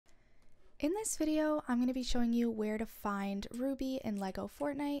In this video, I'm going to be showing you where to find Ruby in LEGO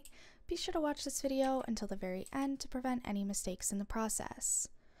Fortnite. Be sure to watch this video until the very end to prevent any mistakes in the process.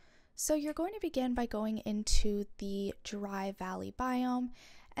 So you're going to begin by going into the dry valley biome,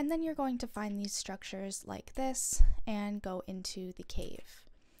 and then you're going to find these structures like this and go into the cave.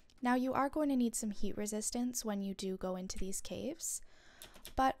 Now you are going to need some heat resistance when you do go into these caves,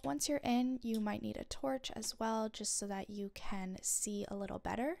 but once you're in, you might need a torch as well, just so that you can see a little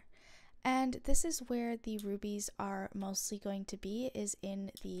better. And this is where the rubies are mostly going to be, is in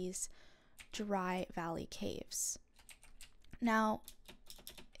these dry valley caves. Now,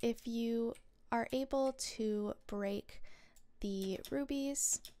 if you are able to break the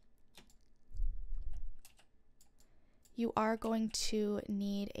rubies, you are going to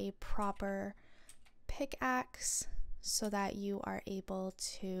need a proper pickaxe so that you are able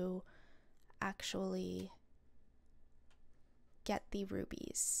to actually get the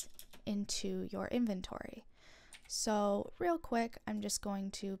rubies into your inventory. So real quick, I'm just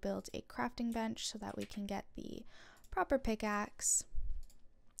going to build a crafting bench so that we can get the proper pickaxe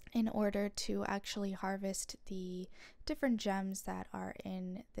in order to actually harvest the different gems that are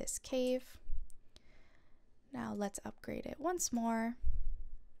in this cave. Now let's upgrade it once more,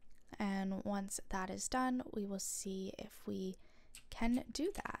 and once that is done, we will see if we can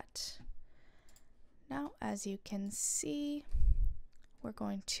do that. Now, as you can see, we're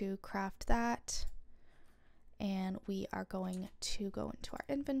going to craft that, and we are going to go into our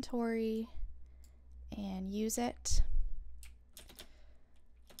inventory and use it.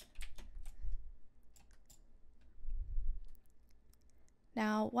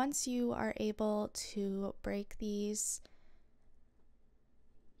 Now, once you are able to break these,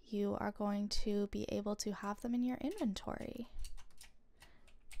 you are going to be able to have them in your inventory.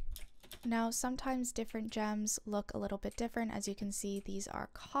 Now, sometimes different gems look a little bit different. As you can see, these are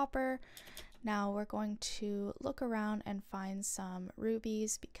copper. Now we're going to look around and find some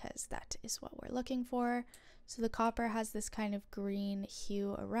rubies because that is what we're looking for. So the copper has this kind of green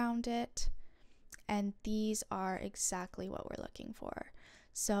hue around it, and these are exactly what we're looking for.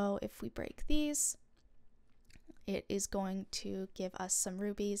 So if we break these, it is going to give us some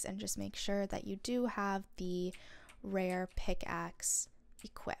rubies, and just make sure that you do have the rare pickaxe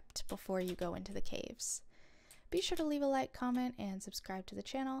equipped before you go into the caves. Be sure to leave a like, comment, and subscribe to the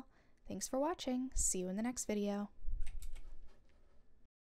channel. Thanks for watching. See you in the next video.